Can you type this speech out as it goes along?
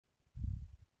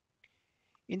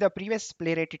In the previous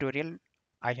Playwright tutorial,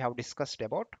 I have discussed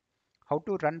about how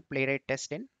to run Playwright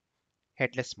test in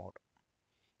headless mode.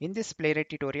 In this Playwright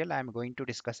tutorial, I am going to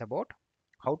discuss about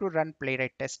how to run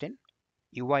Playwright test in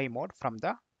UI mode from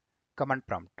the command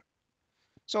prompt.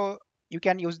 So you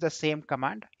can use the same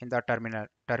command in the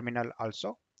terminal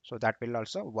also. So that will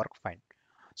also work fine.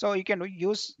 So you can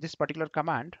use this particular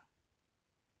command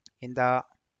in the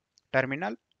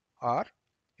terminal, or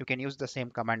you can use the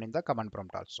same command in the command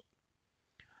prompt also.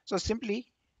 So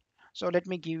let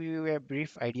me give you a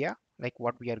brief idea like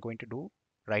what we are going to do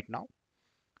right now.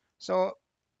 So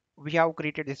we have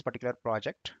created this particular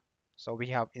project. So we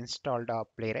have installed a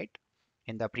Playwright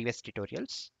in the previous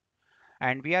tutorials,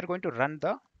 and we are going to run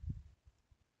the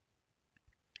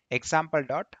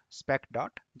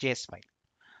example.spec.js file.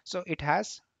 So it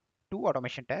has two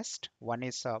automation tests. One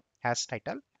is has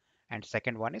title, and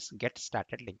second one is get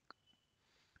started link.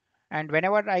 And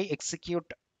whenever I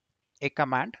execute a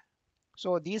command,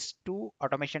 so these two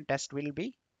automation tests will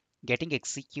be getting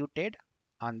executed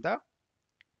on the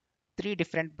three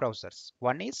different browsers.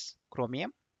 One is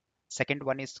Chromium, second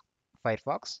one is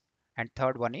Firefox, and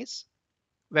third one is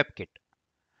WebKit.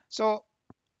 So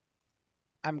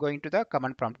I'm going to the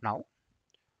command prompt now.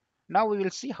 Now we will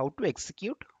see how to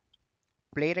execute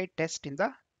Playwright test in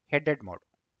the headed mode.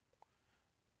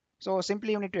 So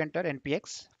simply you need to enter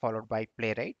npx followed by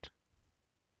Playwright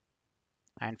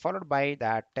and followed by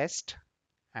that test,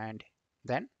 and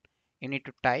then you need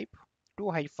to type 2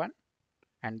 hyphen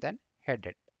and then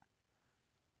headed.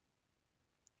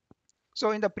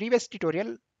 So in the previous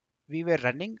tutorial, we were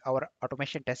running our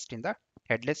automation test in the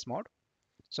headless mode.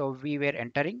 So we were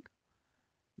entering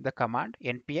the command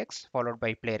npx followed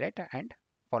by Playwright and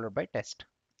followed by test.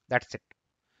 That's it.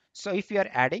 So if you are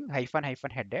adding hyphen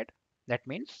hyphen headed, that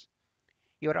means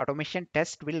your automation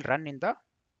test will run in the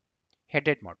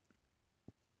headed mode.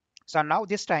 So now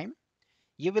this time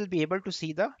you will be able to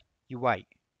see the UI.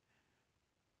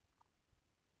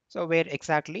 So where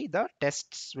exactly the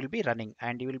tests will be running,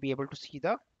 and you will be able to see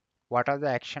the what are the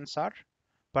actions are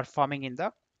performing in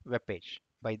the web page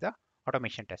by the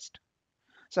automation test.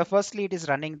 So firstly, it is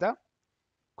running the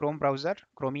Chrome browser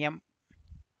Chromium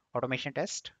automation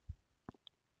test.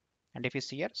 And if you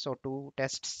see here, so two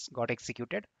tests got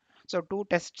executed. So two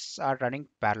tests are running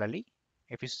parallelly.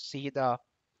 If you see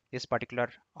this particular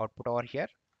output over here,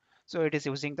 so it is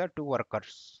using the two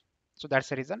workers. So that's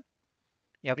the reason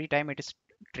every time it is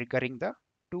triggering the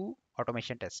two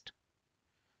automation test.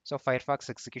 So Firefox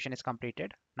execution is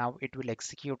completed. Now it will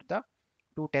execute the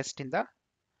two tests in the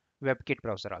WebKit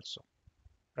browser also,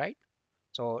 right?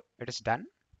 So it is done.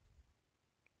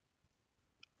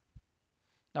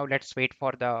 Now let's wait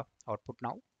for the output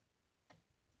now.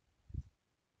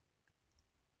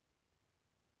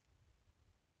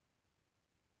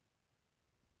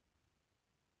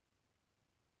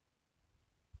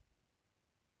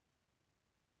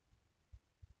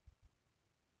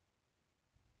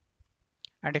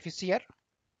 And if you see here,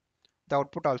 the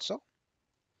output also.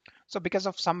 So because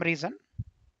of some reason,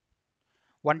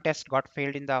 one test got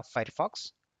failed in the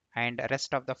Firefox and the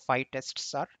rest of the 5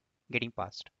 tests are getting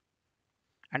passed.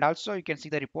 And also you can see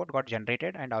the report got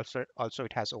generated, and also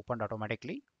it has opened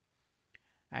automatically.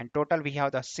 And total we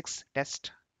have the 6 tests,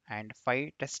 and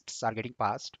 5 tests are getting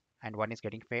passed and one is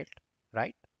getting failed,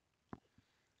 right?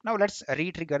 Now let's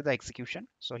re-trigger the execution.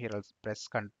 So here I'll press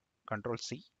Control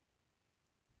C.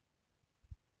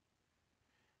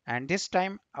 And this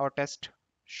time our test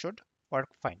should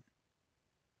work fine.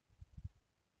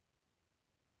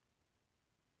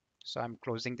 So I'm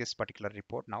closing this particular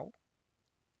report now.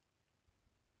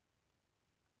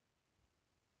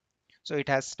 So it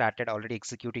has started already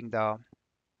executing the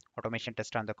automation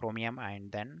test on the Chromium,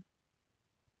 and then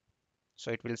so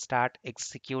it will start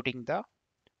executing the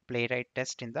Playwright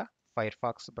test in the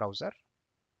Firefox browser.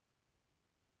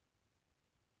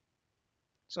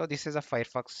 So this is a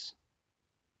Firefox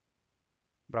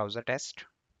browser test.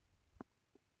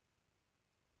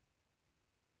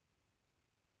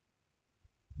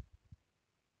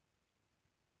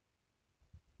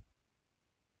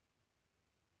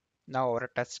 Now our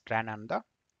test ran on the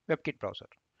WebKit browser.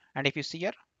 And if you see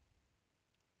here,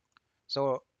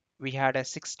 so we had a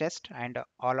 6 test and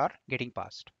all are getting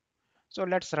passed. So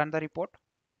let's run the report.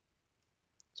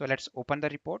 So let's open the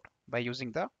report by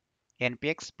using the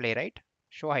npx playwright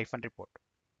show-report.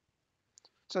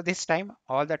 So this time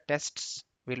all the tests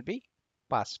will be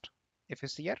passed. If you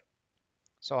see here,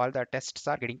 so all the tests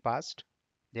are getting passed.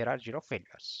 There are 0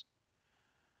 failures.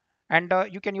 And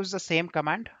you can use the same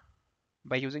command.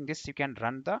 By using this, you can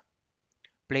run the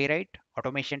Playwright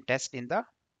automation test in the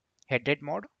headed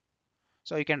mode.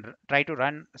 So you can try to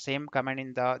run same command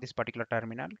in this particular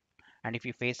terminal, and if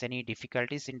you face any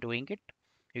difficulties in doing it,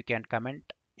 you can comment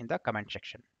in the comment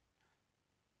section.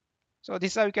 So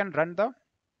this is how you can run the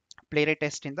Playwright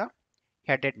test in the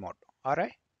headed mode or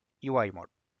a UI mode.